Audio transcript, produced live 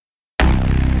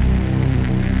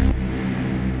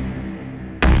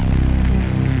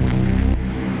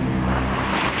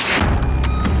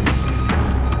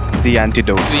The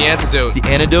Antidote. The Antidote. The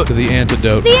Antidote. The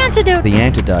Antidote. The Antidote. The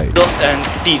Antidote.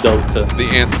 The Antidote. The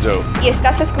Antidote. Y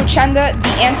estás escuchando The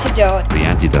Antidote. The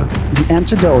Antidote. The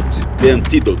Antidote. The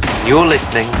Antidote. You're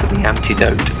listening to The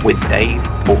Antidote with Dave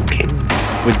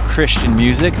Hawkins. With Christian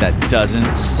music that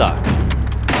doesn't suck.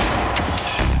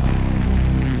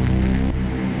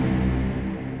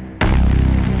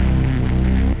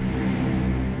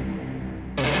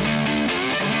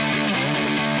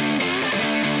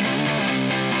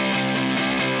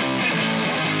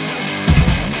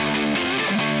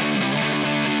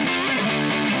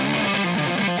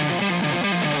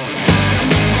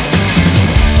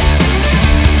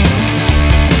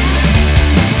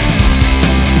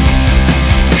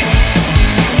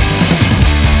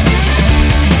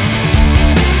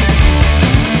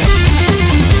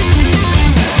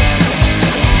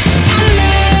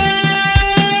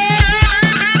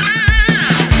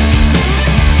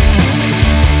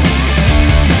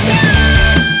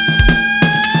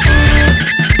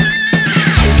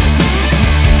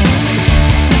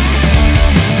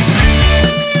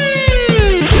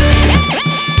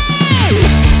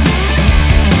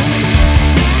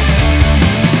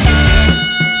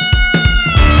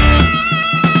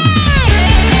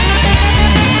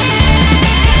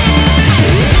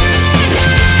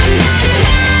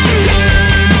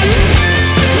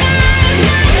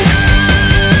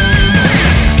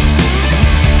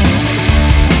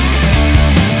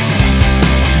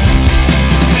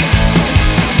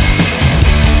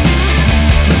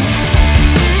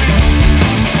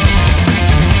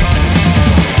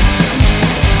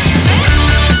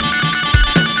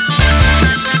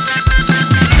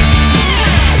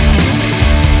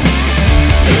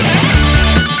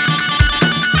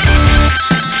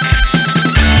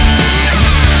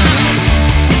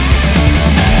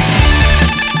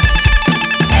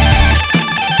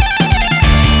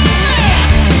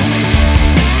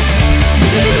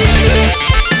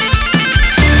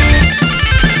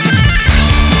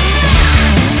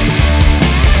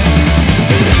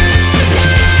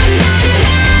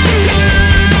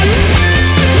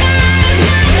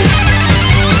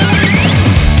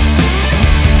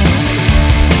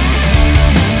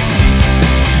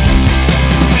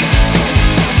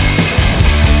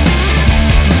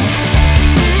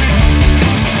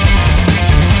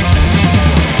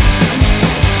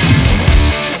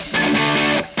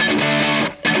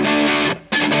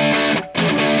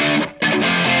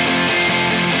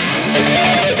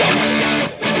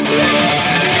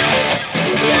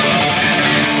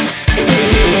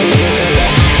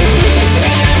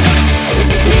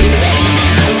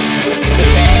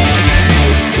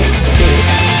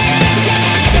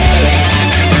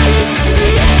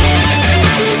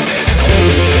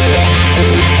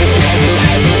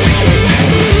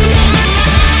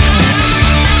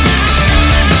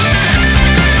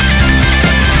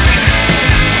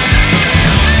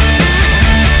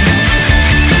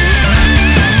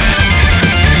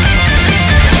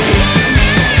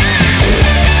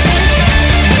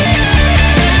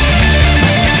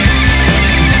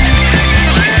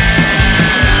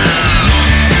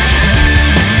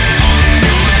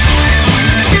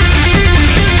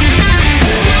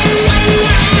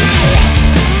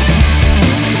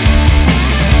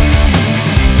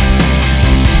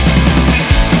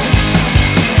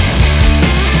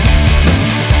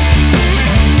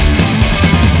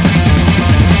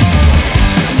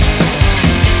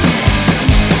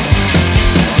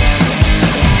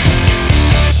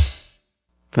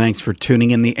 Thanks for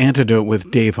tuning in The Antidote with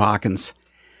Dave Hawkins.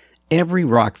 Every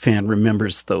rock fan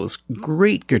remembers those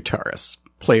great guitarists,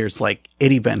 players like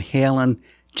Eddie Van Halen,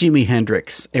 Jimi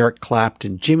Hendrix, Eric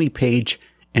Clapton, Jimmy Page,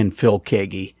 and Phil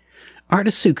Keaggy.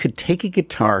 Artists who could take a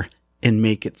guitar and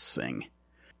make it sing.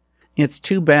 It's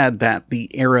too bad that the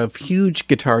era of huge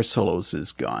guitar solos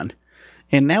is gone.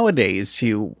 And nowadays,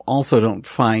 you also don't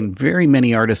find very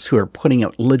many artists who are putting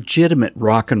out legitimate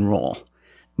rock and roll.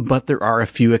 But there are a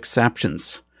few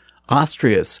exceptions.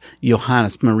 Austria's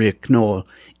Johannes Maria Knoll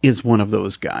is one of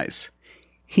those guys.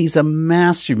 He's a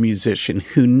master musician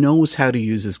who knows how to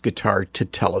use his guitar to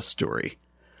tell a story.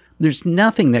 There's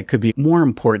nothing that could be more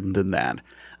important than that,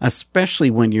 especially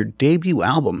when your debut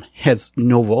album has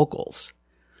no vocals.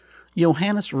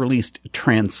 Johannes released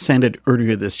Transcended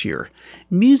earlier this year.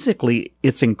 Musically,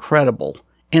 it's incredible,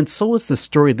 and so is the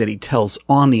story that he tells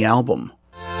on the album.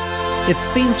 Its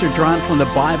themes are drawn from the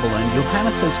Bible, and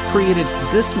Johannes has created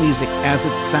this music as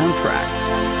its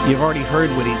soundtrack. You've already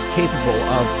heard what he's capable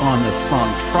of on the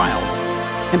song Trials.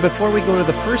 And before we go to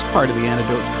the first part of the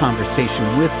Antidote's conversation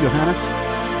with Johannes,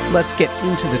 let's get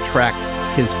into the track,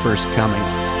 His First Coming.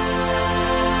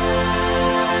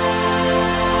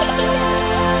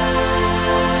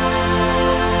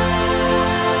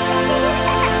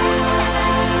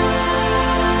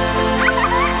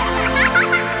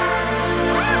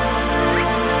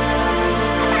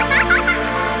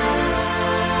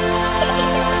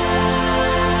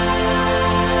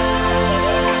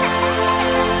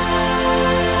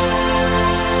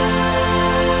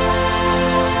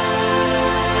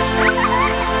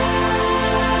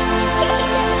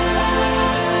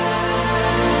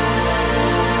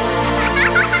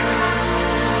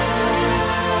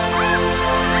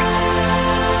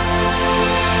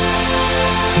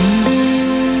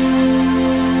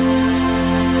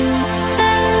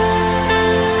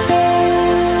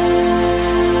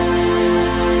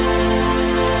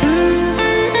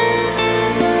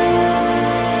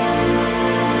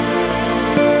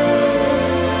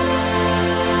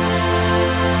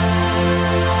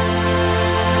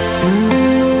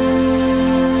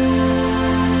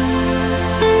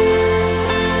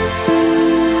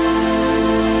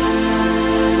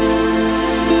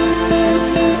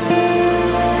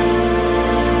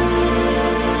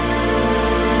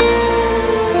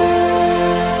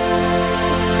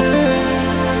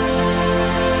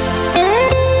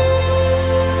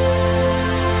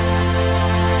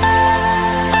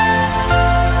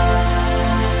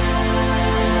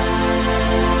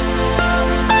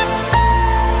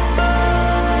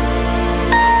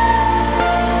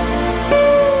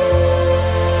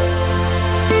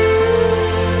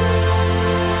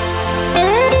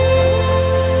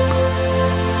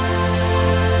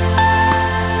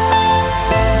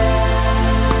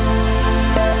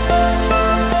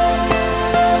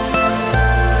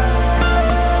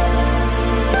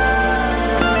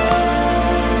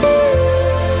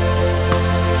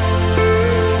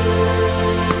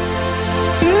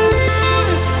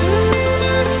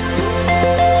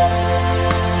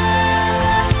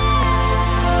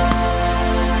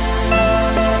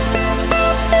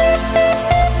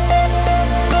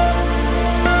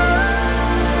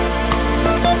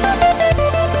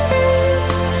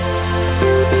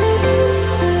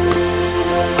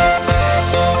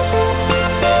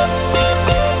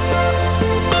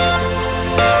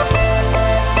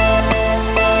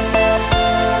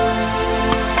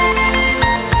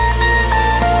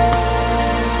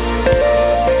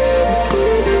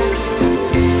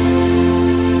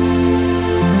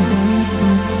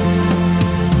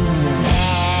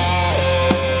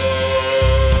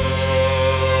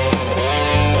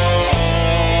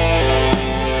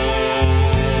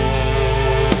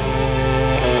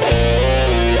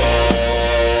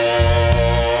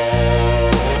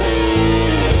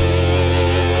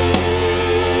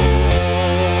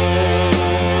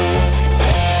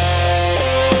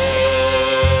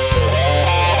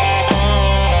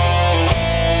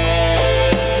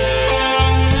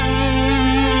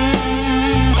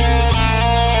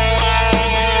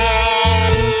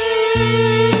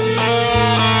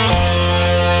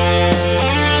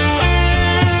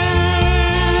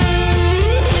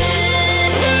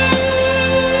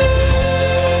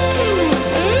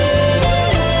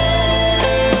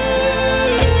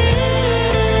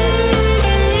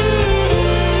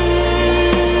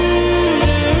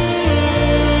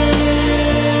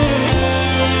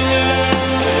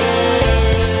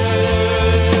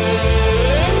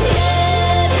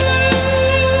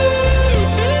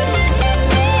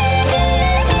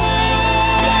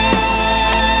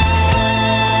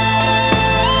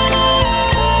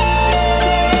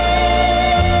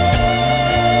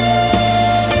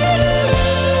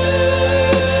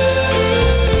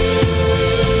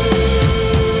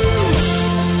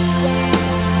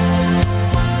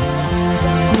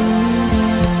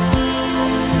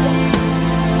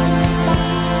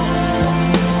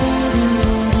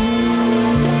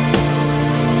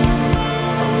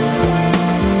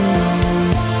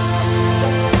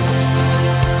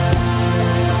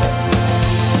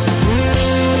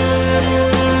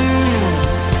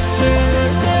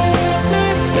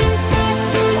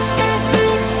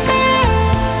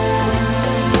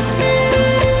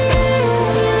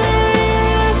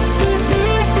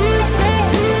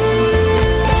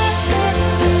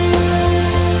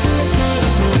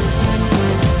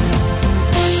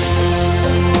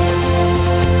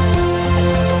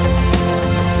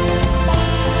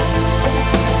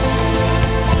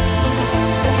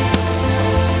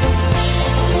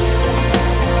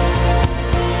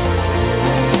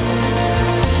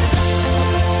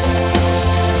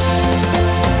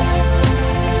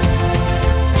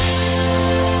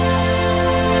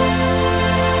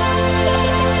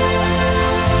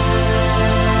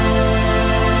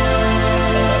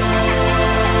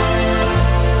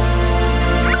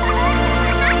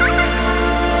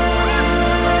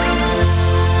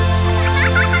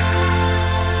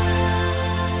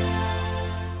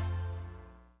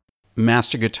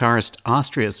 master guitarist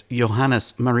Austria's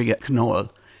Johannes Maria Knoll,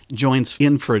 joins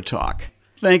in for a talk.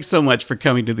 Thanks so much for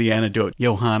coming to The Antidote,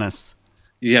 Johannes.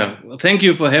 Yeah, well, thank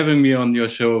you for having me on your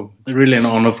show. Really an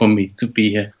honor for me to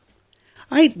be here.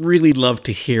 I'd really love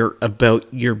to hear about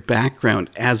your background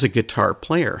as a guitar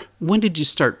player. When did you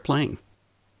start playing?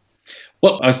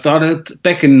 Well, I started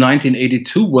back in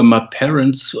 1982 when my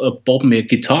parents bought me a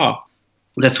guitar.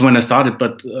 That's when I started,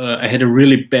 but I had a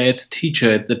really bad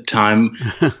teacher at the time.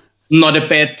 Not a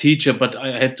bad teacher, but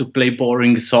I had to play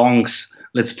boring songs.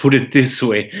 Let's put it this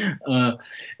way.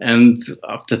 And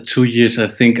after 2 years, I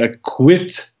think I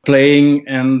quit playing.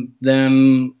 And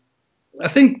then I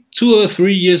think 2 or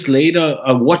 3 years later,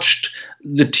 I watched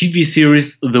the TV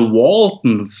series The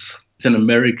Waltons. It's an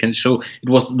American show. It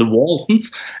was The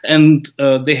Waltons. And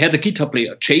they had a guitar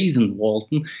player, Jason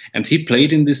Walton. And he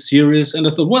played in this series. And I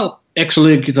thought, well,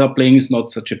 actually, guitar playing is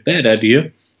not such a bad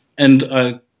idea. And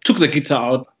I took the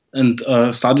guitar out and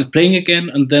started playing again.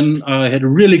 And then I had a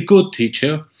really good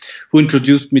teacher who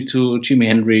introduced me to Jimi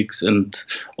Hendrix and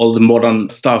all the modern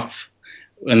stuff.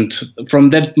 And from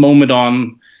that moment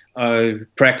on, I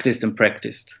practiced and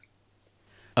practiced.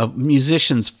 A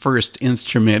musician's first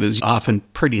instrument is often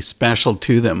pretty special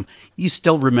to them. You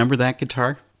still remember that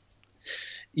guitar?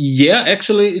 Yeah,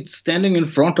 actually, it's standing in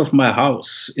front of my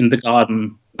house in the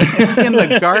garden. In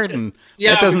the garden?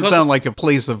 Yeah, that doesn't sound like a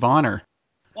place of honor.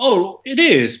 Oh, it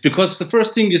is, because the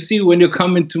first thing you see when you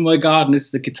come into my garden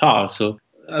is the guitar. So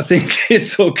I think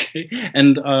it's okay.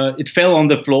 And it fell on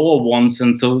the floor once,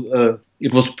 and so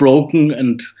it was broken,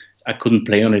 and I couldn't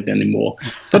play on it anymore.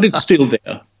 But it's still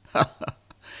there.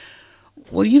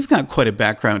 Well, you've got quite a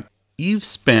background. You've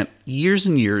spent years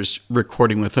and years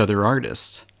recording with other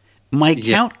artists. My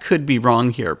count could be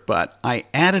wrong here, but I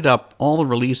added up all the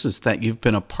releases that you've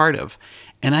been a part of,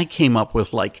 and I came up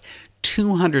with like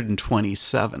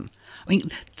 227. I mean,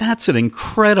 that's an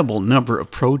incredible number of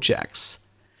projects.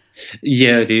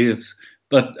 Yeah, it is.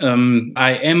 But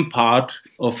I am part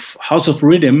of House of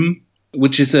Rhythm,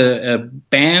 which is a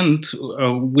band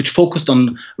which focused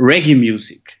on reggae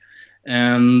music.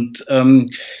 And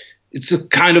it's a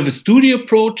kind of a studio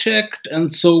project.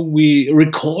 And so we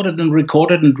recorded and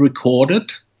recorded and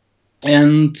recorded.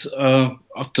 And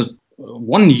after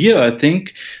 1 year, I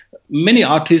think, many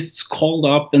artists called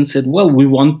up and said, well, we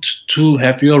want to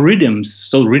have your rhythms.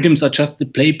 So rhythms are just the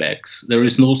playbacks. There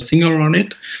is no singer on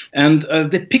it. And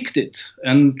they picked it.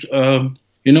 And,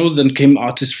 then came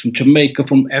artists from Jamaica,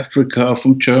 from Africa,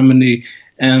 from Germany.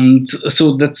 And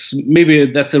so that's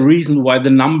a reason why the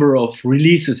number of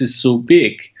releases is so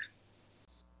big.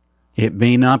 It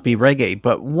may not be reggae,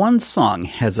 but one song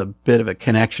has a bit of a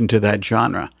connection to that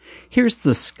genre. Here's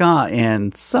the ska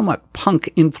and somewhat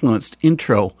punk-influenced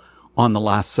intro on The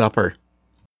Last Supper.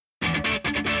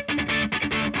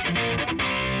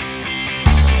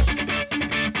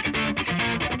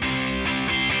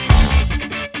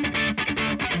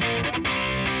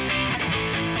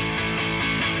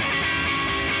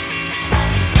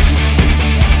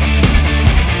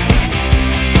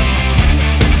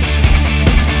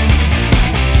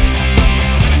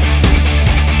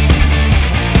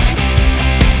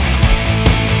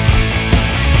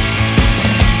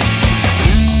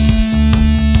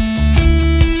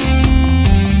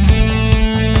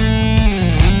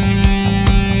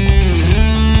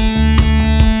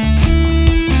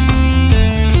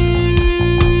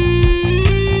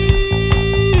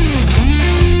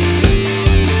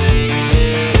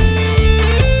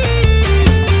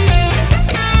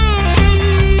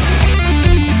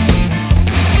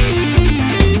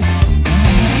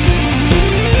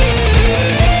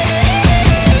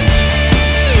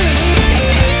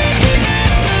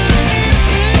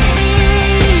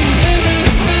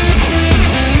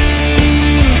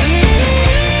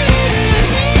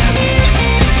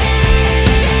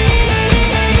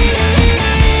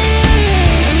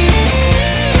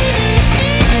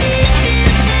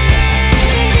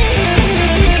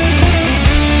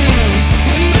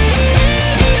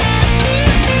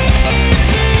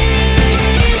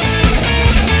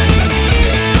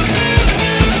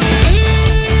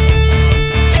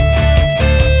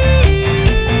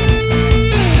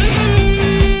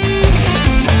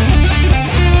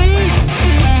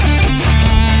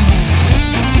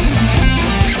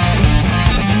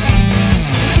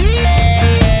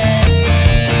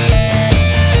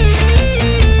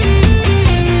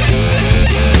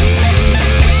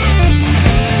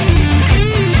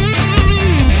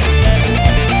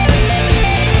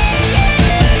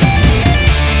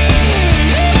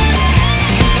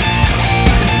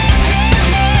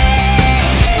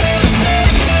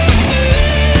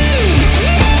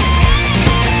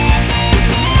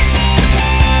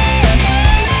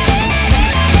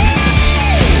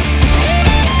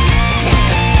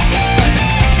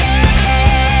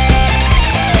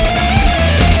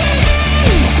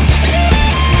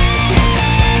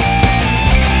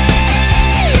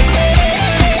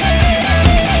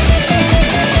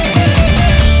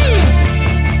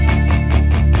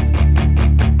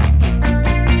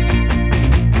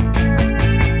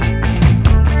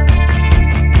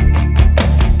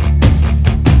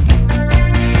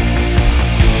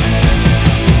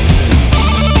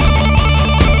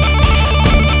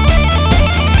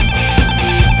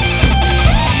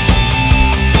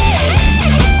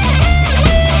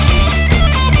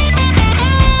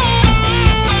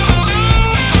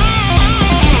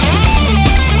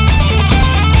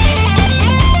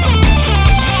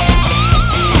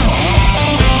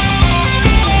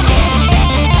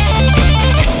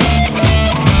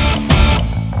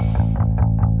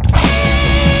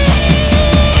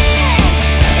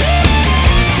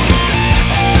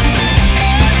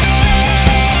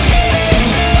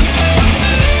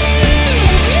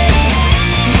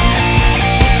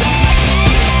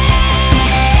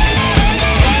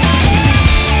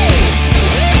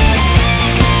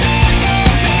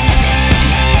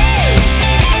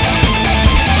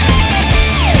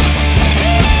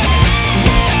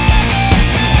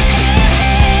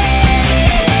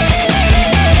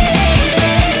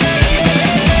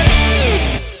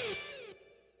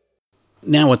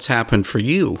 Now it's happened for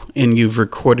you, and you've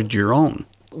recorded your own.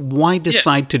 Why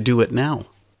decide to do it now?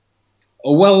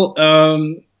 Well,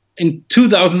 in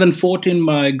 2014,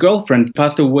 my girlfriend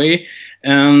passed away,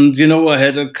 and I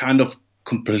had a kind of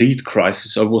complete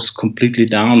crisis. I was completely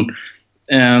down,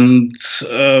 and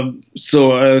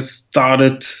so I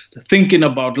started thinking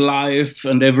about life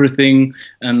and everything,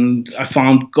 and I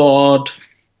found God.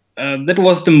 That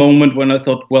was the moment when I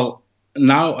thought, well,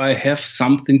 now I have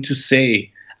something to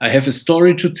say. I have a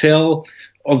story to tell,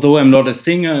 although I'm not a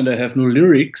singer and I have no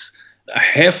lyrics. I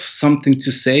have something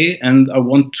to say, and I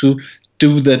want to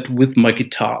do that with my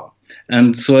guitar.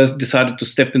 And so I decided to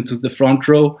step into the front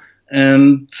row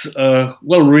and,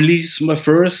 release my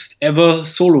first ever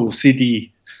solo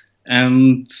CD.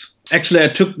 And actually, I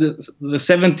took the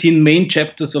 17 main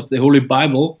chapters of the Holy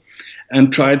Bible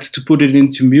and tried to put it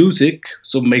into music,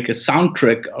 so make a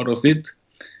soundtrack out of it.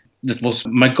 That was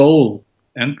my goal.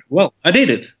 And, well, I did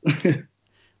it.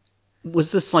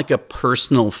 Was this like a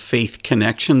personal faith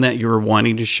connection that you were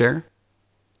wanting to share?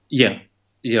 Yeah.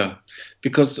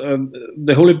 Because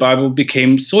the Holy Bible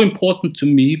became so important to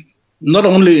me, not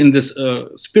only in this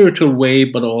spiritual way,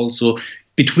 but also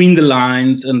between the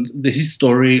lines and the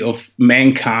history of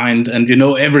mankind and,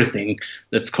 everything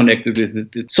that's connected with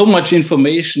it. It's so much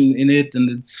information in it, and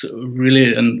it's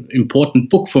really an important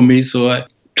book for me. So I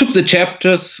took the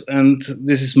chapters, and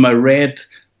this is my red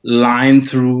line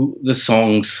through the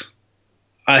songs.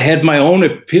 I had my own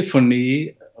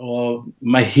epiphany or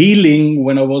my healing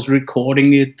when I was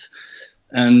recording it,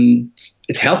 and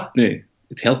it helped me.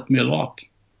 It helped me a lot.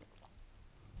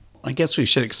 I guess we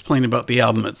should explain about the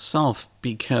album itself,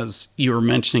 because you were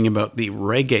mentioning about the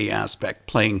reggae aspect,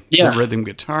 playing the rhythm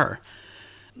guitar.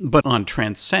 But on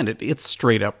Transcended, it's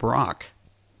straight up rock.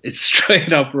 It's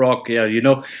straight up rock, yeah.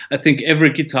 I think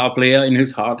every guitar player in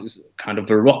his heart is kind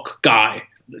of a rock guy,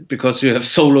 because you have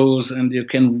solos and you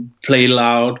can play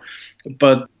loud.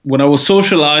 But when I was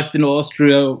socialized in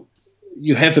Austria,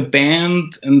 you have a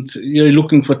band and you're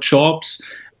looking for jobs.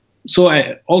 So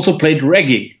I also played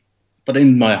reggae. But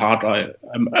in my heart,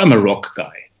 I'm a rock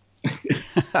guy.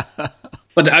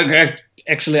 But I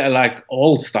like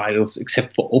all styles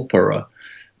except for opera,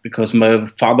 because my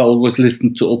father always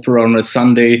listened to opera on a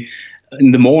Sunday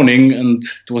in the morning, and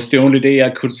it was the only day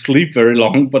I could sleep very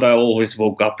long, but I always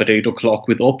woke up at 8 o'clock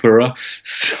with opera.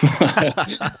 So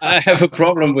I have a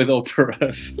problem with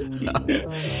operas.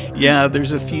 Yeah,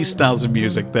 there's a few styles of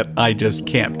music that I just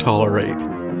can't tolerate.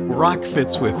 Rock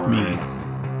fits with me.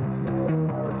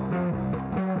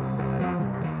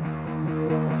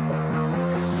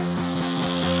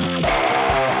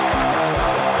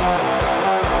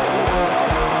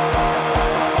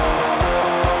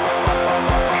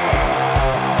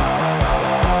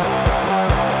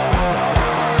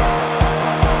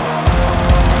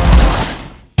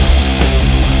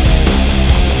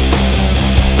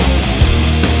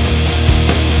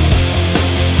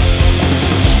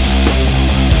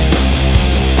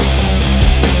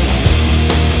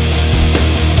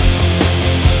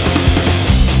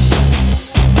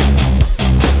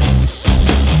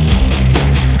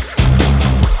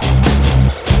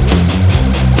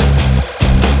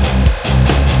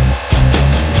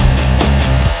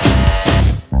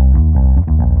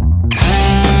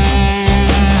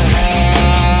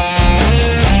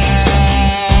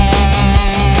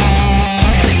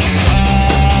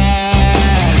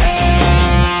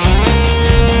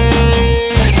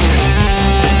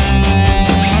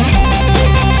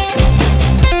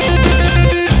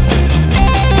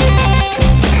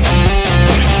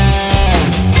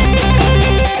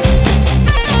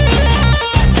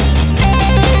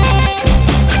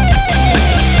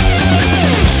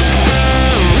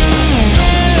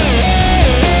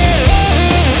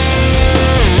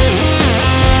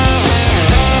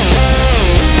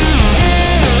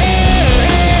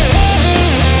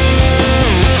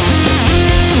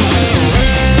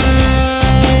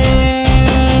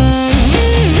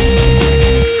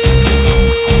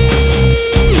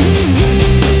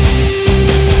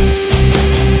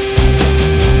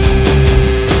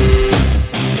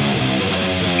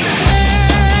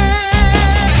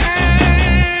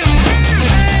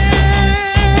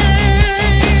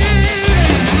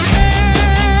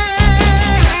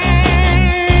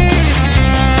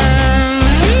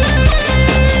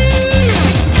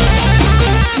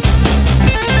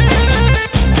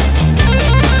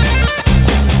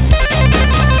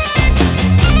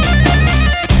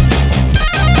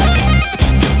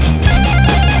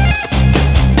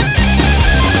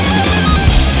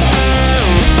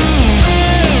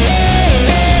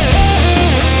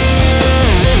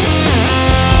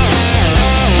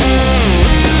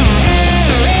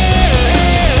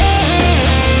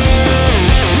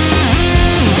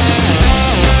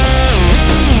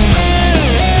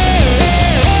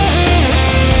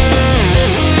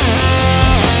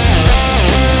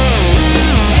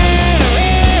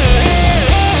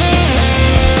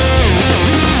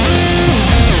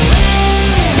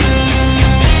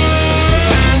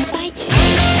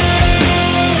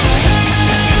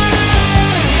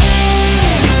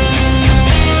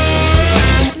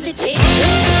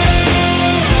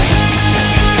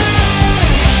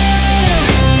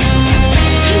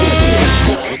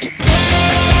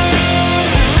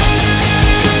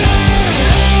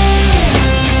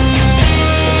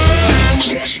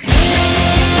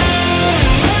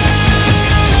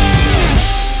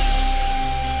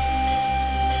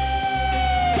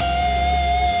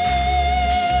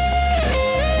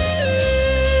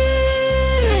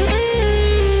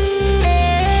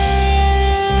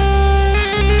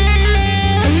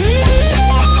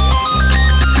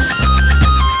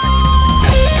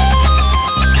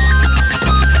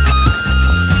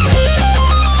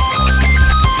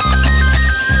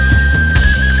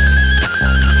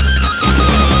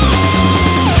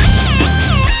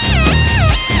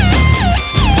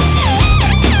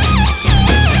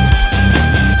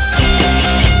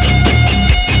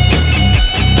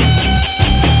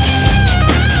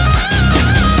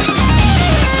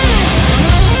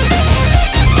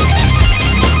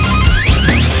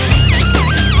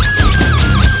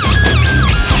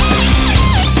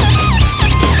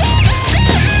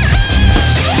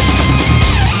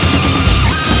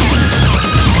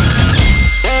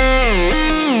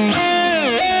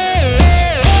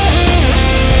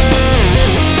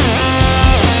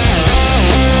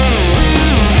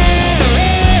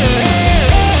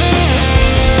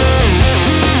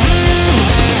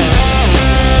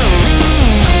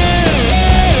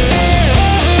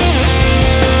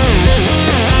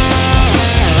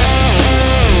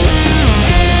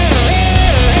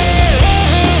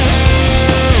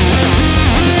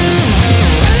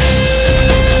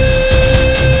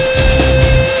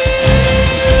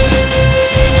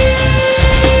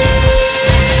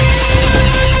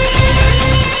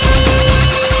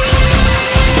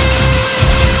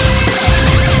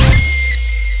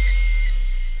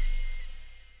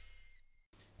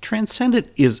 Transcended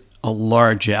is a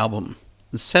large album,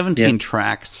 17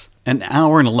 tracks, an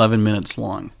hour and 11 minutes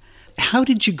long. How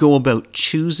did you go about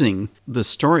choosing the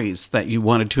stories that you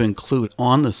wanted to include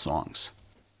on the songs?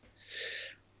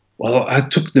 Well, I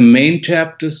took the main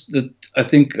chapters that I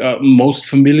think are most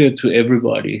familiar to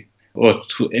everybody, or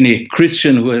to any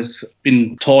Christian who has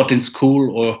been taught in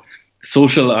school or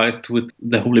socialized with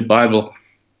the Holy Bible.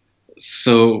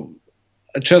 So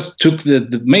I just took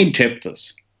the main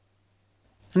chapters.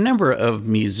 A number of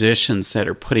musicians that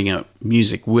are putting out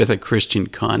music with a Christian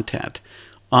content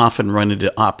often run into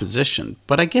opposition,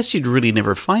 but I guess you'd really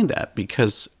never find that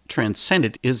because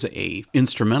Transcended is a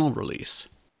instrumental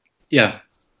release. Yeah,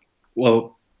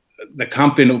 well, there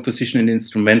can't be an opposition in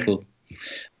instrumental.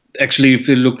 Actually, if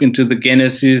you look into the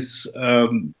Genesis,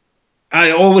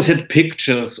 I always had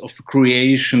pictures of the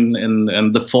creation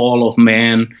and the fall of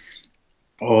man,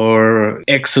 or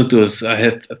Exodus. I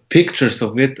have pictures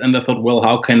of it, and I thought, well,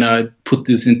 how can I put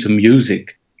this into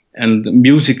music? And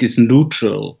music is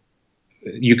neutral.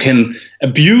 You can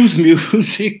abuse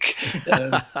music,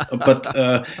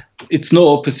 but it's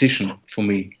no opposition for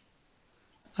me.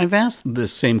 I've asked the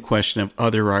same question of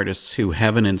other artists who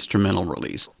have an instrumental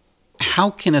release. How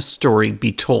can a story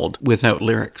be told without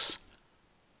lyrics?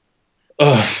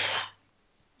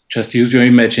 Just use your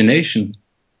imagination.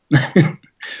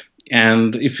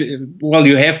 And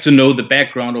you have to know the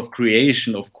background of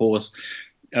creation, of course,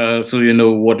 so you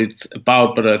know what it's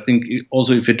about. But I think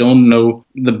also if you don't know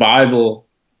the Bible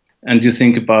and you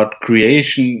think about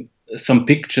creation, some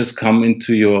pictures come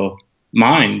into your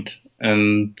mind,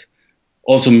 and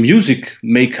also music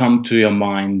may come to your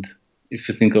mind. If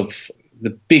you think of the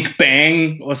Big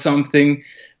Bang or something,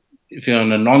 if you're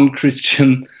on a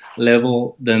non-Christian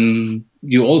level, then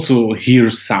you also hear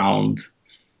sound.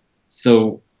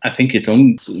 So I think you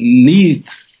don't need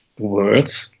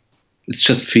words. It's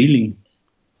just feeling.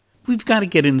 We've got to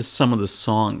get into some of the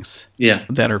songs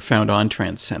that are found on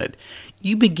Transcended.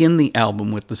 You begin the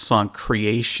album with the song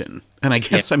Creation. And I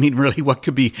guess, really, what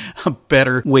could be a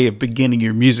better way of beginning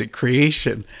your music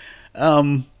creation?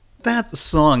 That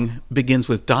song begins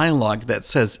with dialogue that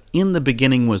says, "In the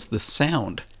beginning was the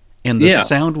sound, and the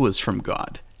sound was from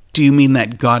God." Do you mean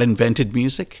that God invented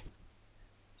music?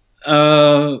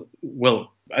 Well,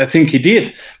 I think he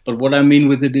did. But what I mean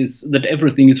with it is that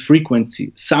everything is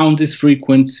frequency. Sound is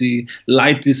frequency,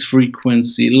 light is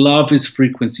frequency, love is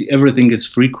frequency, everything is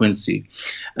frequency.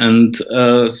 And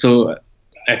so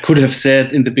I could have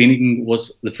said in the beginning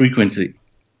was the frequency.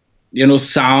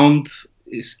 Sound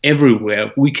is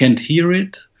everywhere. We can't hear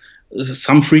it. There's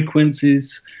some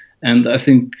frequencies, and I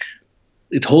think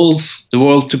it holds the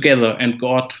world together, and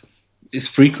God is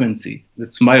frequency.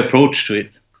 That's my approach to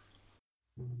it.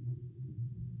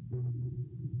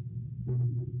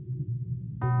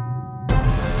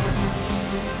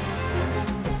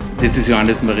 This is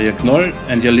Johannes Maria Knoll,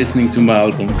 and you're listening to my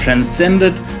album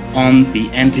Transcended on the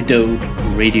Antidote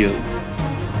Radio.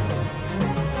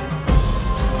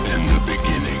 In the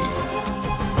beginning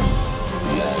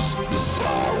was the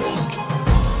sound,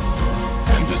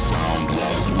 and the sound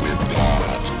was with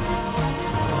God,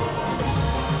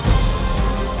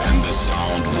 and the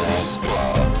sound was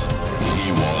God. He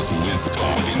was with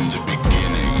God in the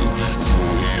beginning.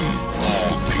 Through him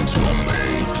all things were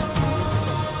made.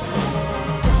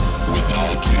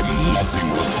 Without him nothing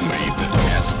was made that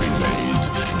has been made.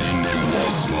 In him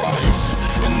was life,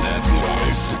 and that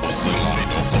life was the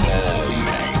light of all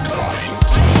mankind.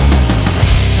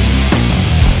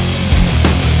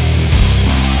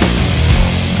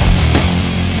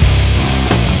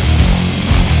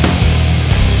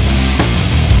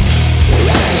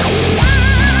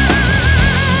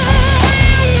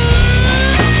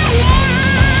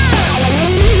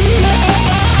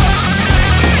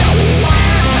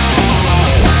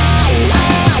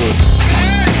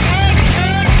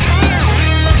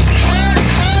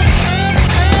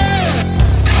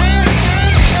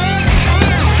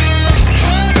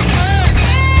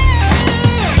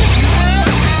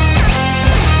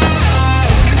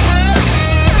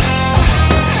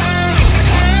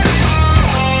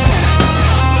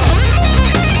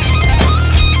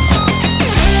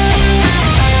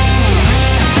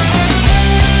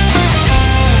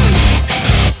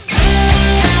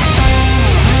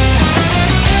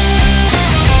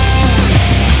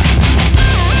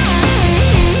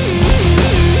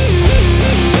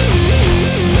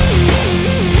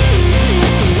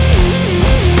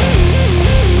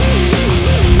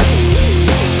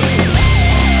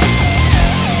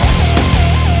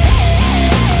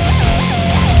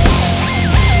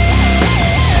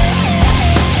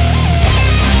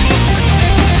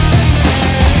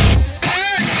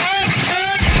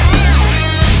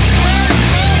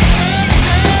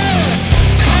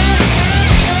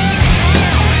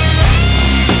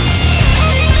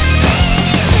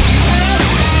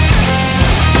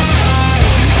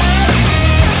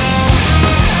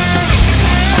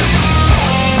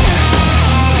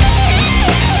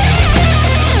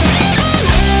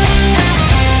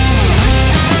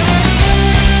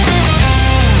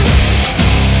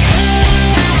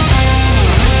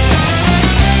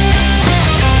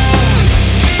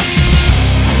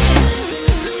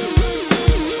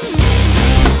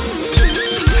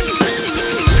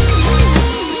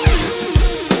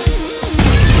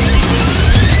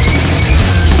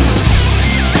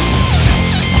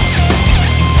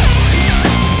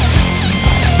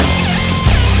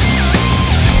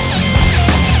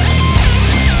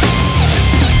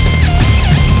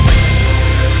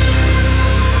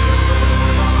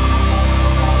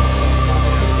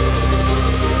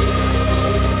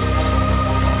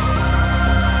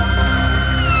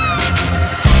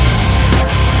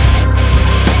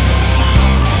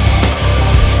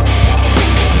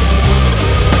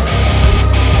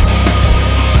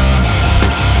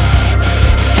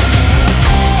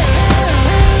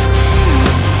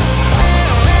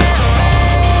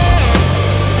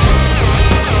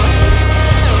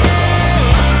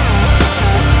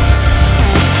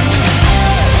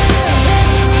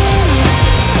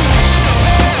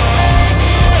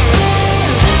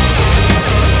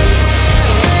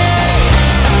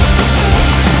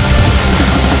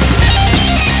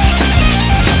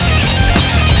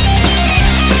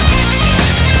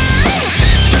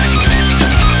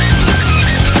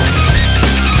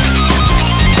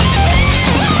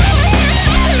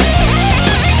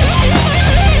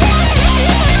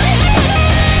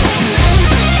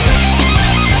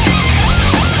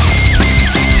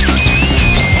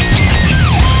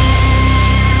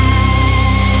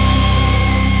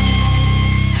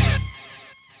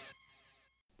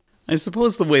 I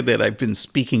suppose the way that I've been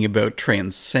speaking about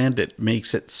Transcended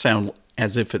makes it sound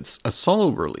as if it's a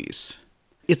solo release.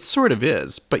 It sort of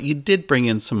is, but you did bring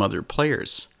in some other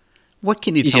players. What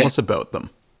can you tell us about them?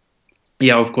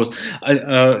 Yeah, of course.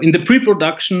 In the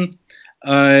pre-production,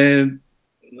 I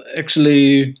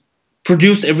actually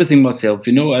produced everything myself.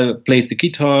 I played the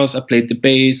guitars, I played the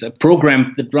bass, I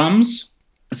programmed the drums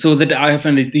so that I have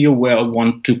an idea where I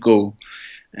want to go.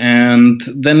 And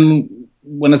then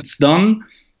when it's done,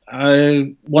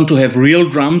 I want to have real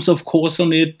drums, of course,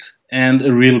 on it and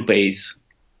a real bass.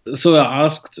 So I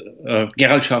asked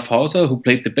Gerald Schaffhauser, who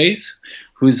played the bass,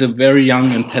 who is a very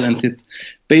young and talented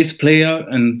bass player,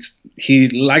 and he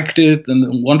liked it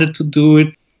and wanted to do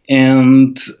it.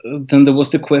 And then there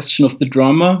was the question of the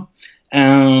drummer.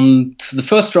 And the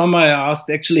first drummer I asked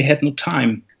actually had no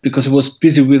time because he was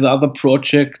busy with other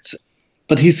projects.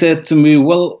 But he said to me,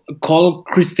 well, call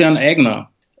Christian Eigner,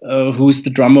 who is the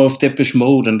drummer of Depeche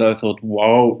Mode. And I thought,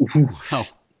 wow.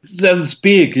 That's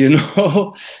big,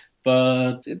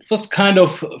 But it was kind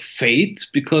of fate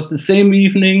because the same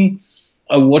evening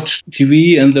I watched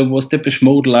TV and there was Depeche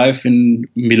Mode live in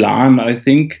Milan, I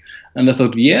think. And I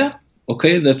thought, yeah,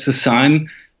 okay, that's a sign.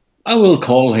 I will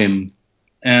call him.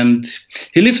 And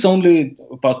he lives only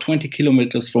about 20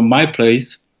 kilometers from my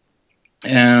place.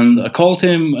 And I called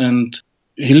him and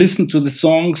he listened to the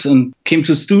songs and came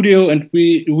to the studio and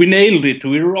we nailed it.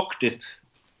 We rocked it.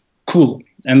 Cool.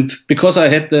 And because I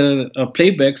had the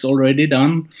playbacks already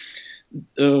done,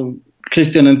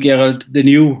 Christian and Gerald, they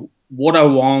knew what I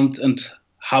want and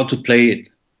how to play it.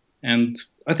 And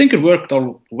I think it worked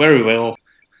out very well.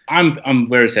 I'm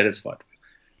very satisfied.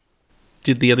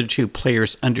 Did the other two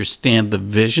players understand the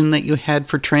vision that you had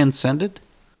for Transcended?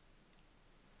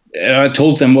 I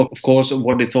told them, of course,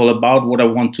 what it's all about, what I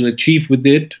want to achieve with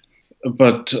it.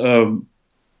 But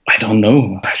I don't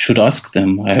know. I should ask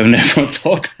them. I have never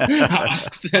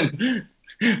asked them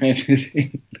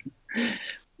anything.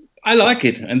 I like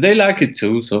it, and they like it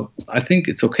too, so I think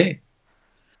it's okay.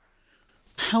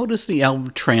 How does the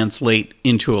album translate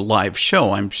into a live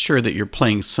show? I'm sure that you're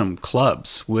playing some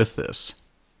clubs with this.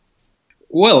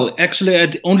 Well, actually, I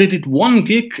only did one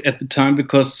gig at the time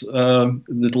because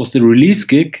that was the release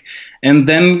gig. And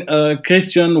then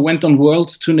Christian went on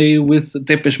world tourney with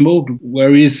Depeche Mode,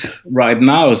 where he's right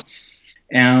now.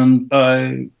 And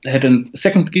I had a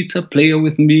second guitar player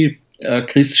with me,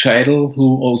 Chris Scheidel,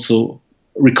 who also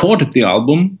recorded the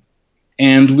album.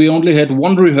 And we only had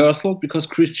one rehearsal because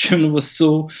Christian was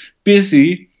so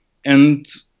busy. And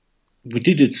we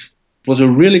did it. It was a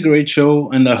really great show,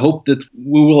 and I hope that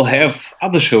we will have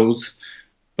other shows,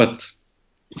 but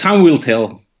time will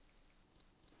tell.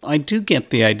 I do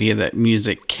get the idea that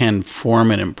music can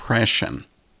form an impression,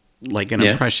 like an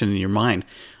impression in your mind.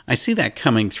 I see that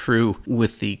coming through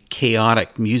with the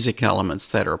chaotic music elements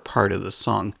that are part of the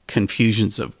song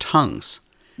Confusions of Tongues,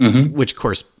 which, of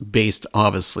course, based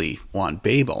obviously on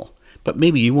Babel. But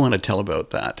maybe you want to tell about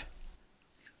that.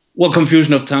 Well,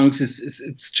 Confusion of Tongues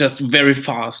it's just very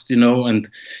fast, and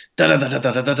da da da da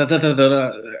da da da da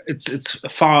da. It's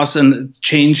fast and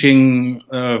changing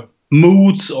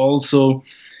moods also,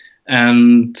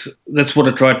 and that's what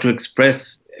I try to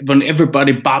express. When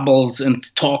everybody babbles and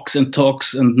talks and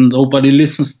nobody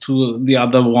listens to the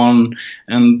other one,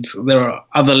 and there are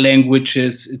other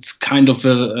languages, it's kind of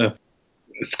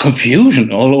it's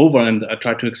confusion all over, and I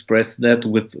try to express that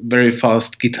with very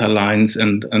fast guitar lines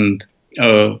and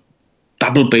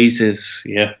double basses,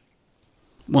 yeah.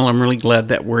 Well, I'm really glad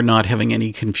that we're not having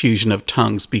any confusion of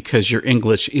tongues because your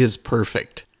English is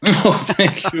perfect. Oh,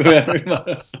 thank you very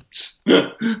much.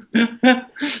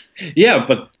 Yeah,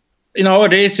 but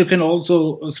nowadays you can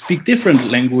also speak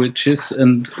different languages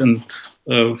and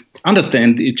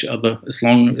understand each other as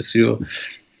long as your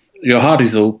heart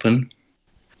is open.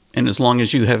 And as long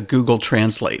as you have Google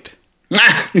Translate.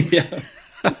 Yeah.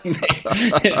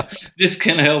 Yeah. This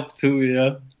can help too,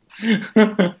 yeah.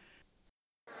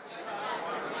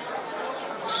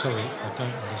 Sorry, I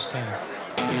don't understand.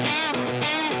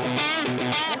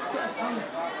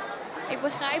 Ik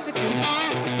begrijp het niet.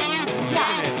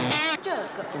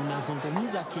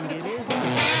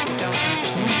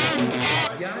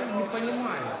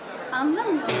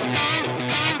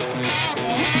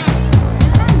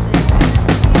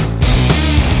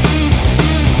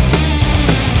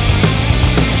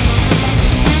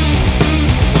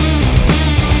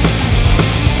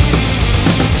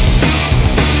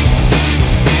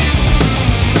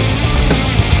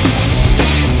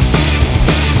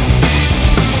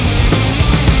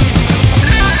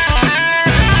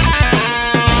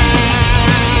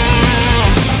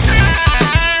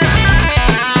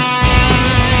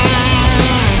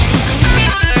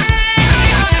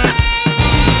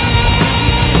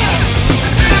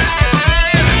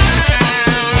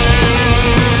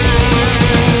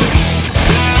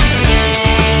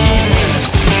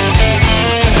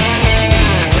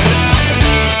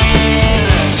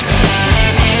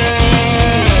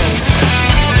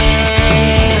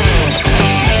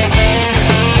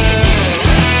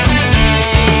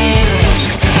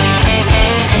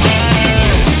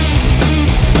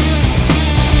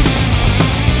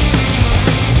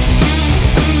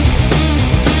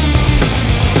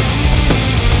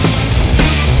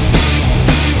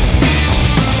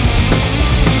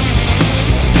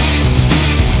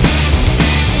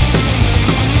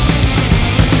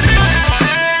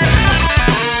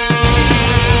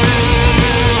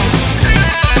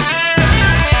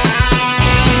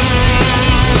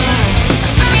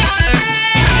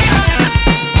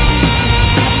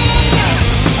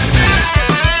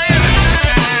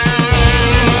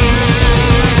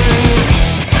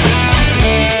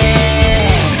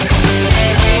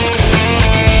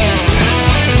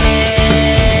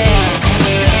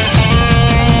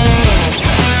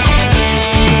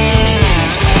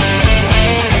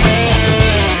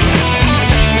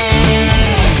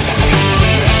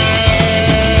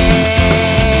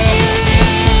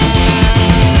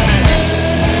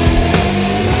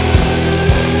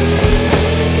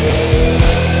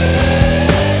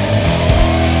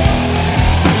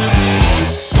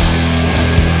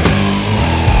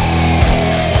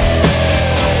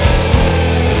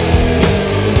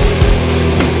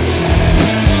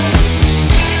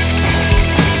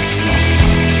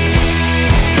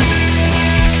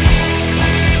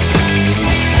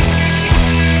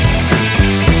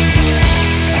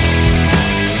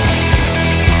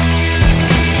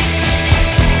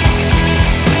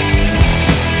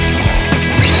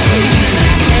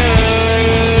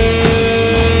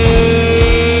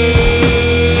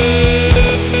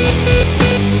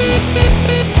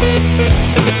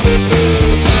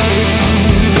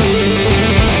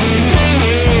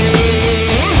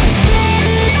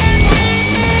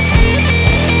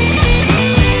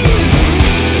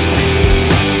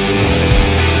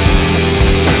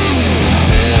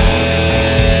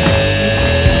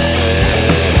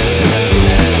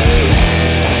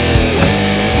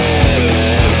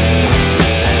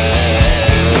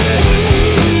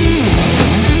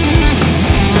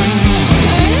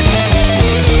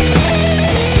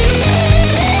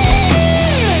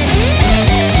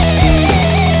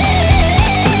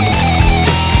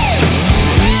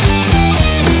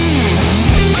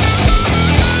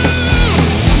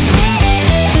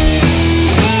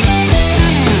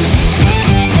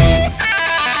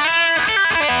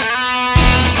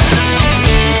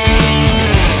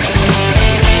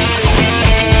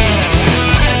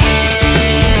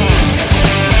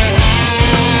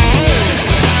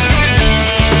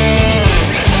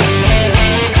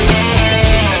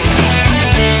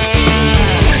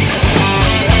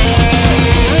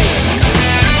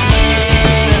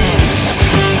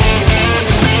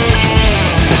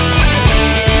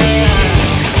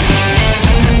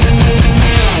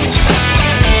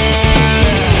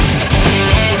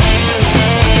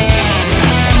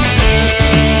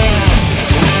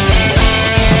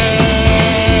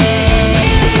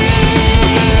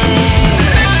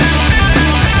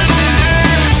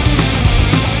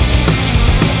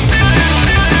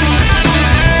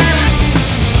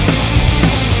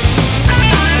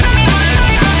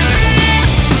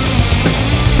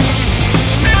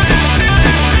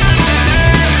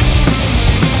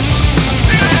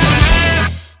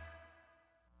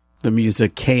 The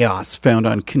music Chaos, found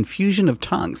on Confusion of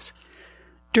Tongues.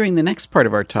 During the next part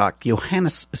of our talk,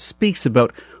 Johannes speaks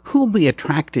about who will be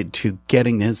attracted to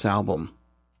getting his album.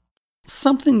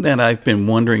 Something that I've been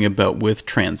wondering about with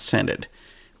Transcended,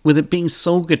 with it being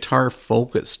so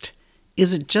guitar-focused,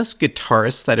 is it just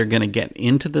guitarists that are going to get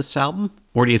into this album,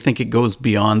 or do you think it goes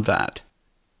beyond that?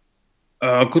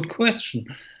 Good question.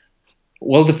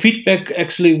 Well, the feedback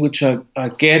actually which I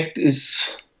get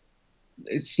is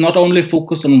it's not only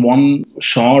focused on one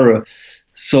genre.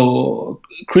 So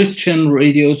Christian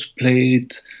radios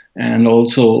played and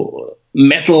also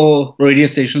metal radio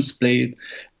stations played,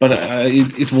 but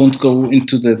it won't go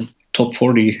into the top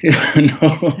 40.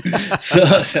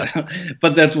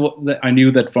 But I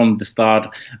knew that from the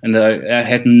start, and I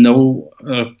had no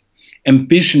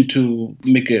ambition to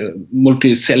make a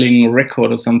multi-selling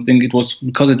record or something. It was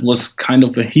because it was kind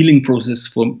of a healing process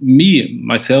for me,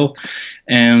 myself,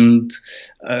 and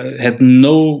had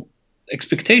no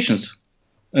expectations.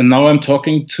 And now I'm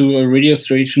talking to a radio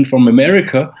station from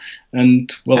America,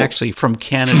 and well, actually from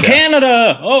Canada.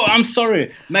 Canada. Oh, I'm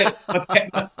sorry.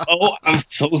 Oh, I'm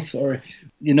so sorry.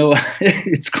 You know,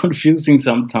 it's confusing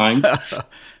sometimes.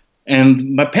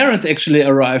 And my parents actually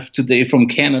arrived today from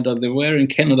Canada. They were in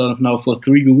Canada now for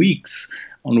 3 weeks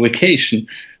on vacation.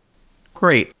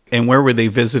 Great. And where were they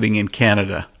visiting in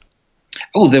Canada?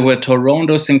 Oh, they were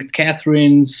Toronto, St.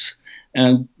 Catharines,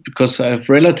 and because I have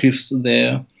relatives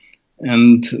there.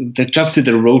 And they just did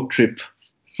a road trip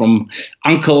from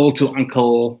uncle to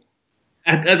uncle.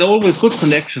 I had always good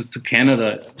connections to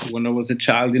Canada when I was a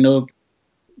child. You know,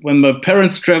 when my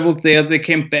parents traveled there, they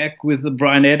came back with the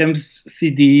Bryan Adams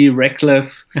CD,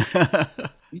 Reckless.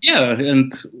 Yeah,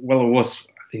 and well, I was,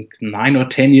 I think, 9 or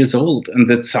 10 years old, and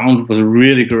that sound was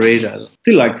really great. I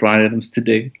still like Bryan Adams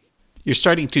today. You're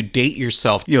starting to date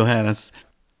yourself, Johannes.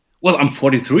 Well, I'm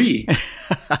 43.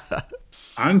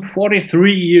 I'm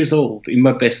 43 years old in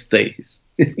my best days.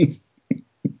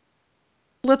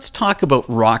 Let's talk about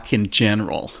rock in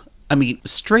general. I mean,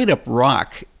 straight up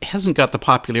rock hasn't got the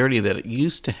popularity that it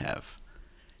used to have.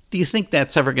 Do you think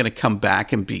that's ever going to come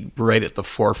back and be right at the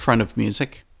forefront of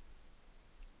music?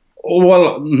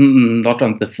 Well, not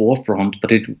on the forefront,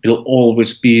 but it will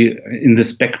always be in the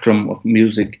spectrum of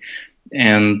music.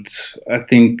 And I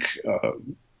think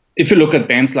if you look at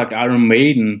bands like Iron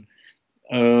Maiden,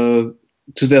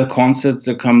 to their concerts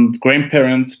there come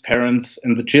grandparents, parents,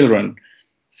 and the children.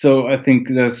 So I think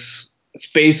there's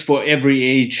space for every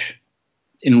age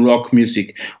in rock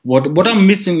music. What I'm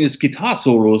missing is guitar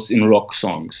solos in rock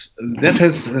songs. That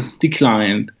has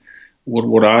declined,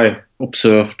 what I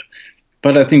observed.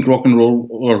 But I think rock and roll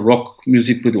or rock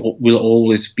music will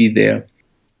always be there.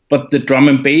 But the drum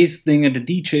and bass thing and the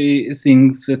DJ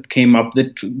things that came up,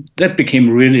 that became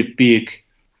really big,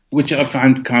 which I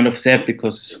find kind of sad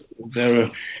because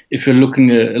if you're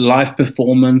looking at a live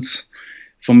performance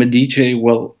from a DJ,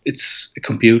 well, it's a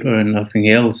computer and nothing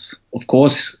else. Of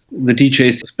course, the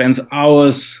DJ spends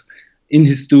hours in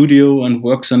his studio and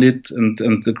works on it, and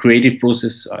the creative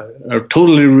process, I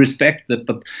totally respect that.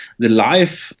 But the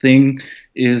live thing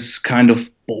is kind of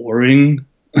boring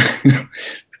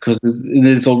because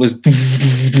it's always.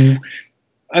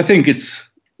 I think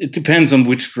it depends on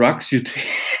which drugs you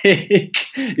take,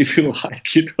 if you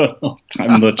like it or not.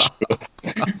 I'm not sure.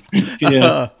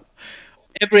 Yeah.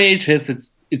 Every age has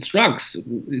its drugs.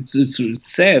 It's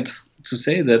sad to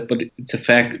say that, but it's a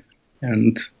fact.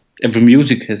 And every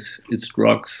music has its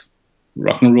drugs.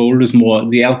 Rock and roll is more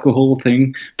the alcohol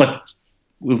thing, but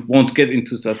we won't get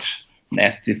into such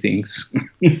nasty things.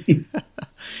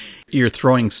 You're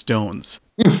throwing stones.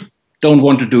 Don't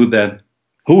want to do that.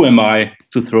 Who am I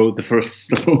to throw the first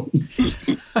stone?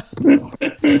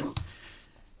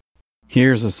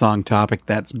 Here's a song topic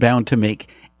that's bound to make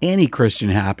any Christian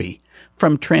happy.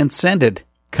 From Transcended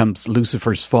comes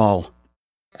Lucifer's Fall.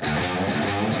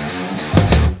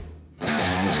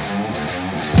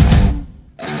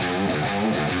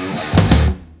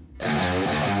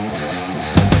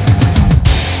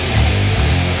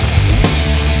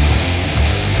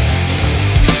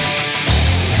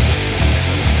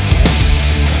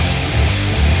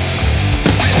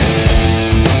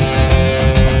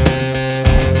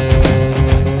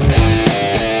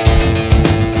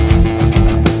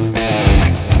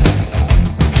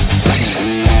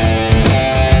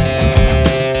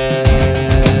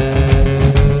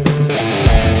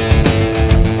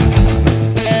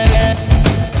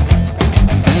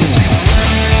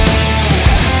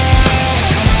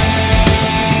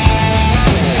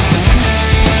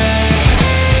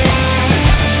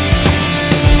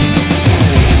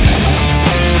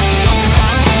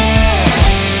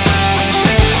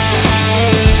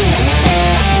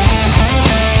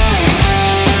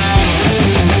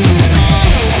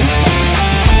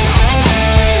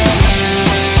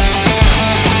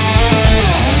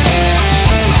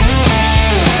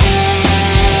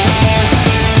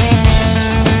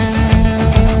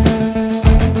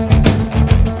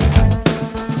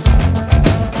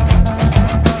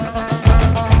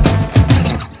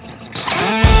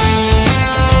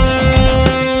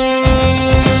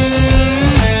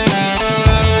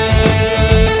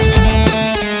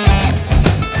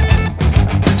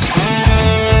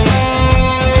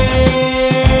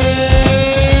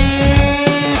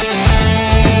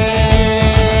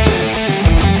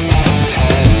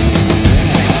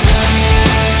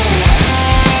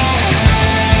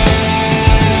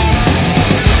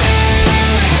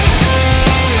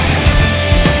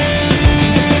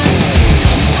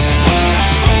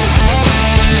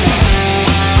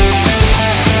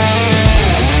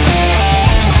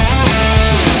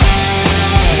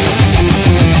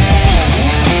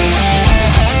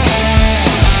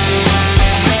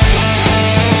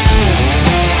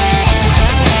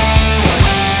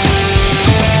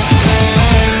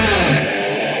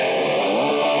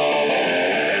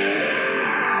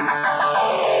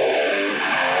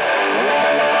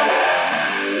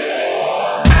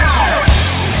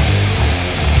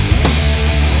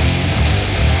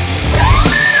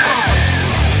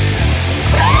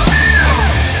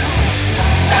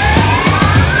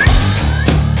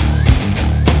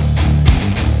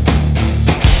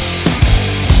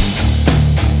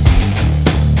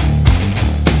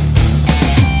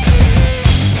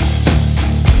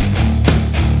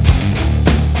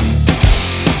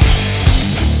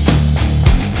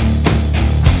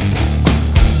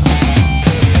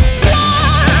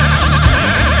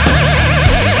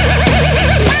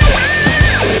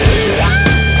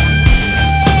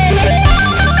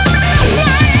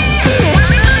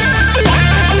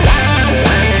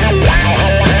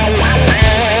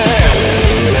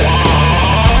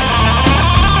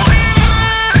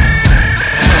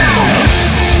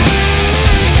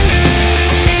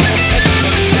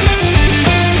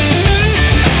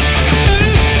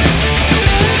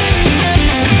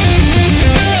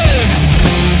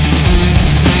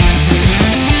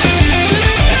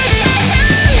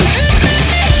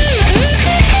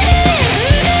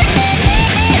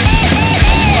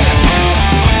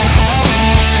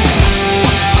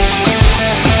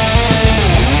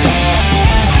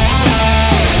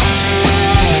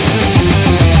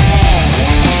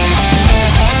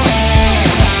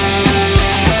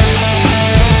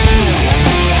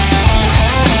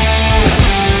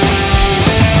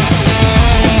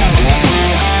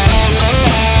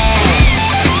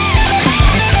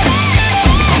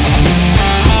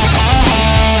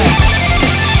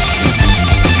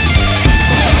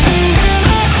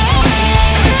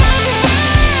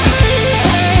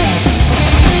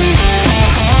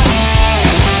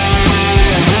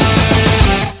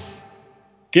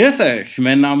 Grüß euch,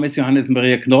 mein Name ist Johannes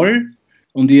Maria Knoll.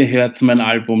 Und ihr hört mein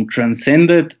Album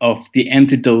Transcended auf The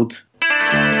Antidote.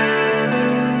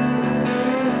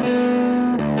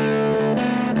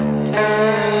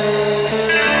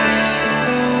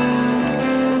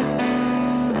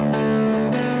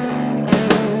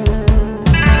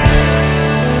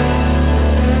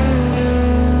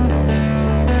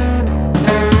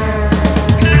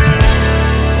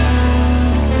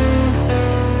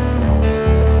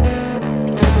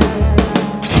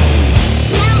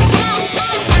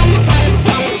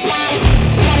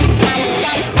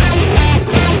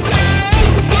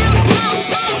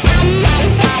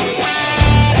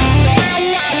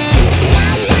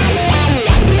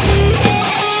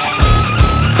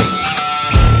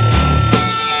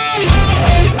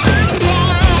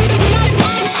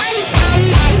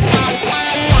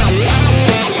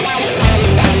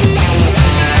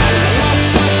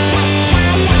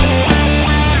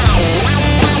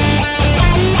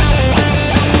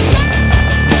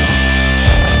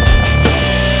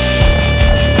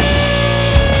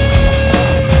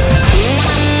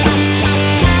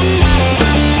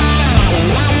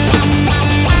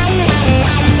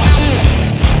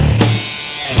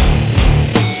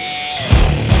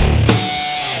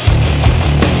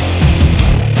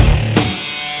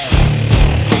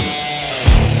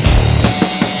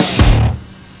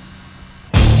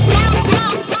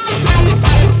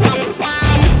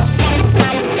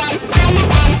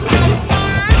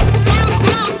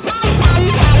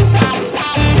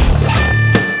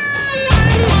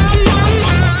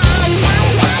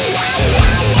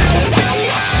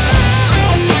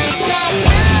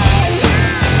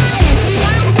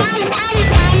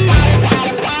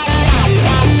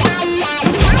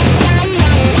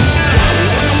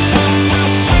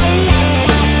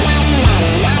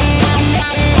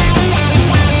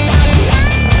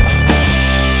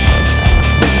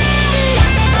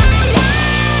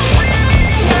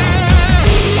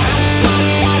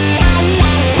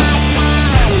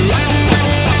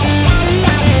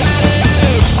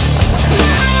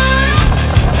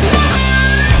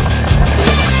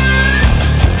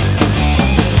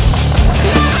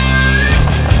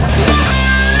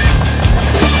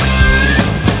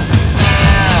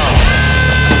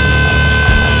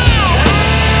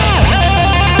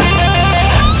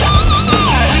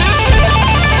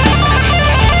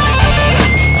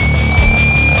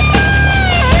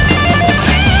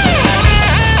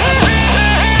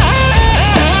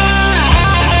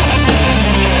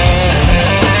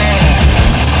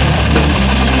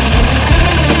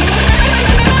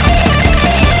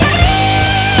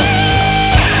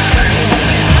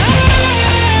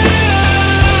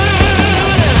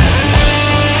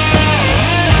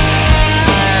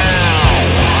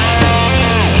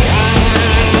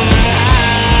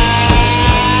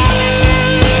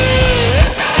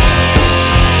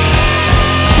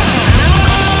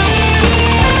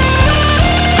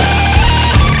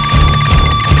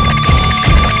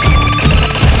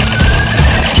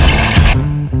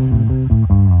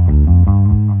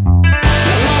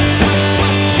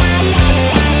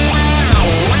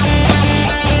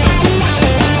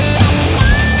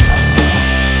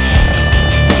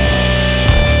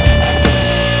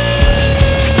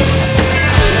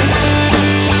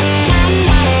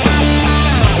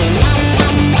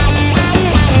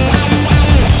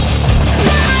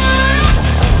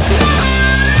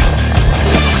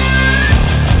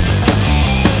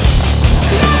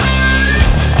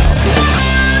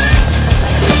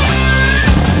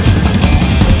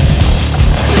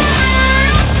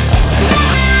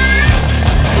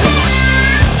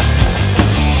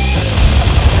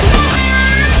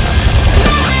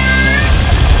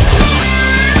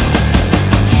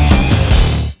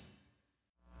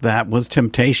 That was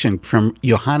Temptation from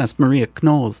Johannes Maria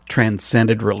Knoll's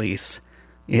Transcended release.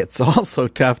 It's also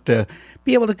tough to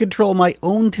be able to control my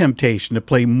own temptation to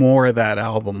play more of that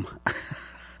album.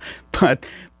 But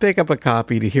pick up a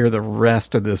copy to hear the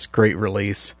rest of this great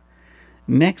release.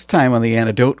 Next time on The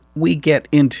Antidote, we get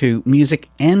into music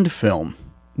and film.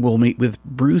 We'll meet with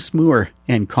Bruce Moore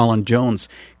and Colin Jones,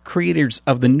 creators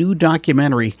of the new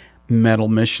documentary Metal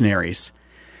Missionaries.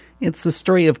 It's the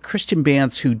story of Christian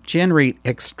bands who generate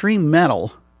extreme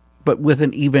metal, but with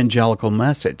an evangelical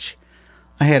message.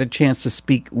 I had a chance to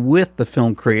speak with the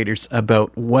film creators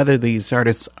about whether these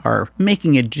artists are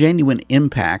making a genuine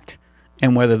impact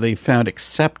and whether they found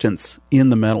acceptance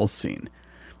in the metal scene.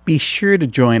 Be sure to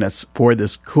join us for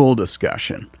this cool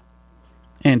discussion.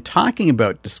 And talking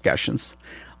about discussions,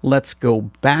 let's go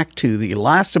back to the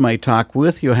last of my talk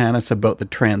with Johannes about the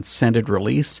Transcended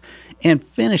release and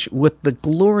finish with the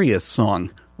glorious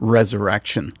song,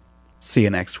 Resurrection. See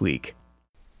you next week.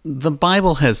 The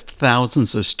Bible has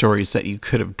thousands of stories that you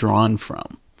could have drawn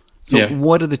from. So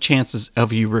what are the chances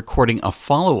of you recording a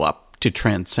follow-up to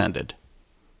Transcended?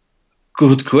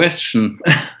 Good question.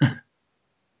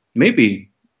 Maybe.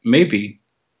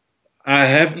 I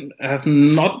have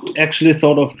not actually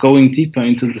thought of going deeper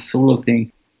into the solo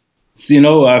thing.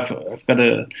 So, I've got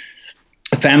a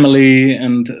family,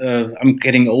 and I'm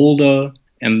getting older,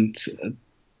 and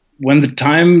when the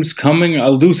time's coming,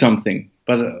 I'll do something.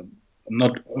 But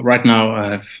not right now.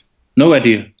 I have no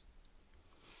idea.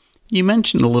 You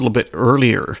mentioned a little bit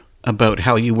earlier about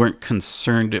how you weren't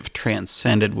concerned if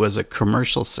Transcended was a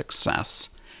commercial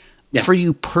success. Yeah. For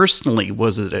you personally,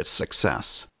 was it a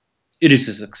success? It is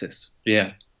a success,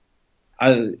 yeah.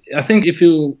 I think if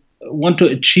you want to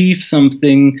achieve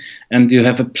something and you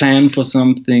have a plan for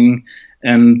something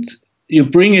and you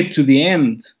bring it to the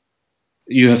end,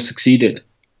 you have succeeded.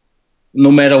 No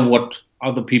matter what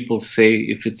other people say,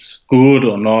 if it's good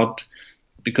or not,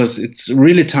 because it's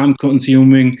really time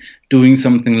consuming doing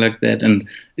something like that, and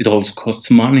it also costs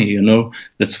money.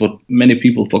 That's what many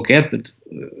people forget, that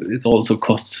it also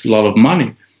costs a lot of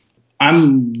money.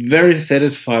 I'm very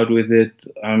satisfied with it.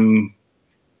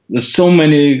 There's so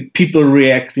many people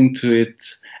reacting to it,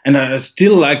 and I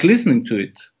still like listening to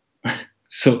it.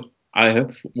 So I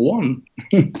have won.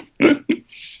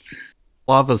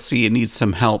 Obviously, you need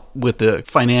some help with the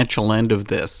financial end of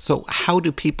this. So how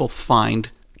do people find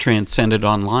Transcended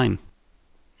online?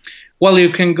 Well,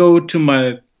 you can go to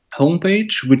my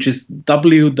homepage, which is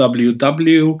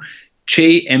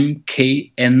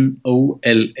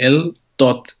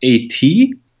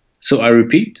www.jmknoll.at. So I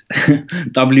repeat,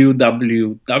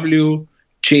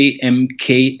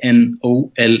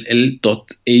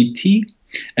 www.jmknoll.at.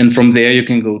 And from there you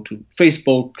can go to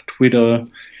Facebook, Twitter,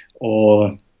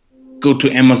 or go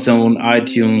to Amazon,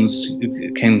 iTunes.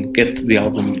 You can get the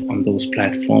album on those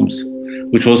platforms,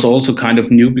 which was also kind of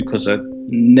new because I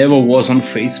never was on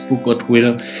Facebook or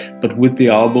Twitter. But with the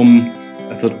album,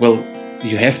 I thought, well,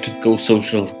 you have to go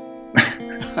social.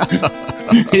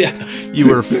 Yeah. You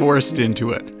were forced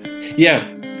into it. Yeah,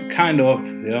 kind of,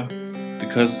 yeah.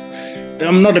 Because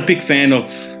I'm not a big fan of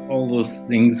all those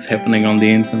things happening on the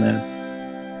internet.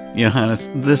 Johannes,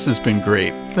 this has been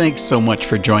great. Thanks so much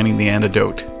for joining The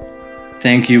Antidote.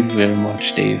 Thank you very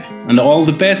much, Dave. And all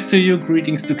the best to you.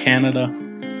 Greetings to Canada.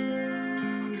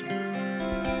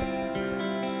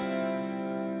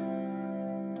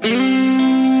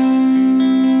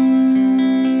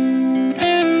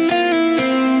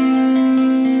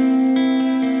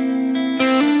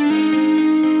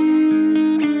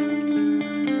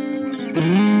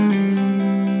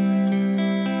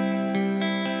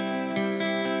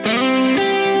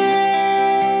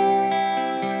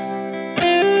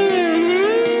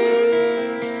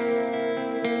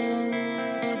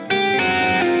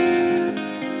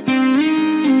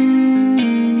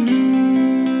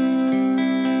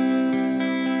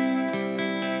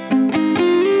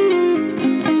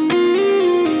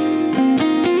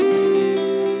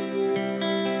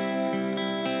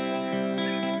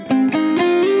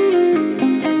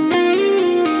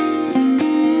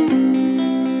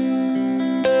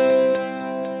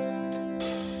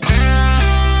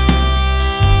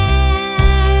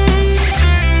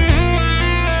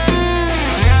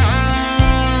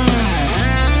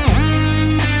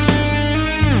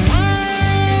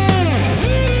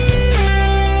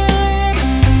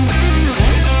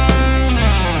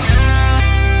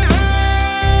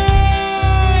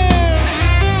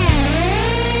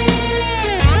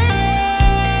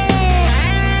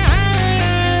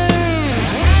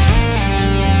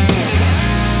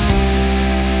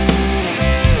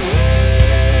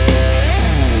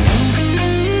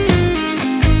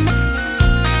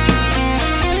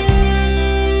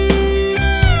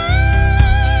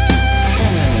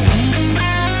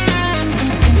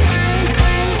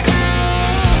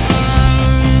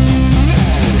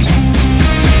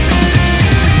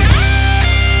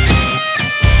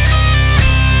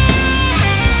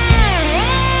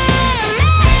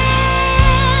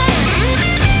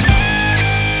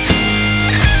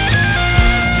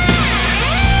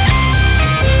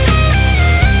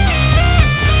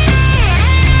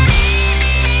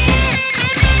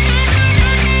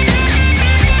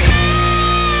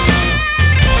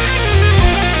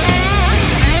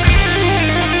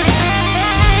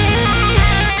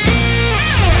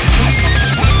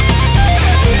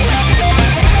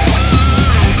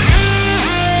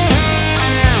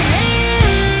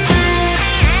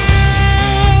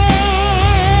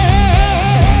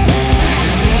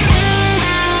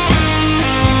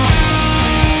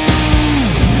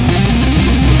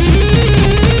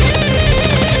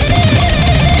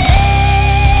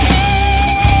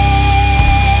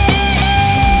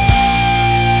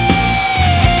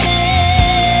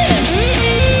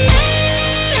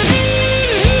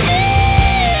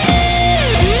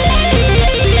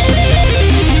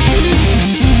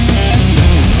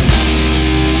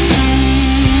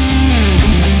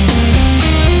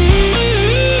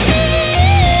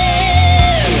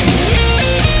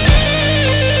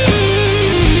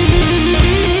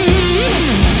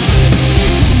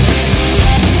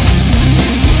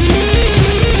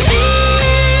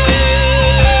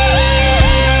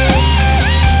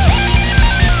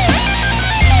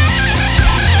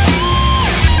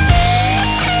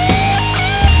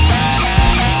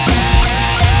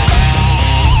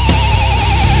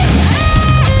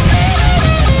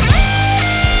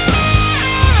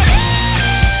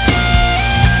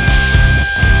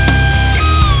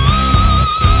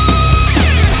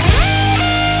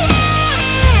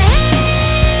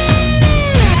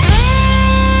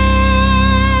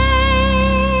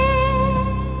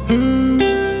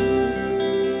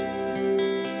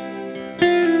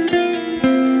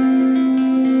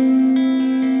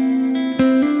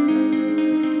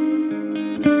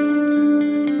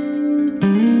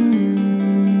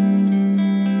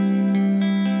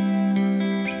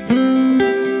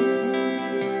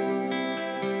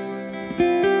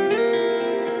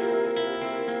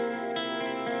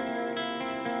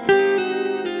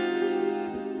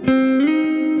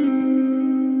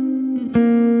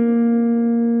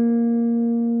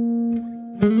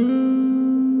 Thank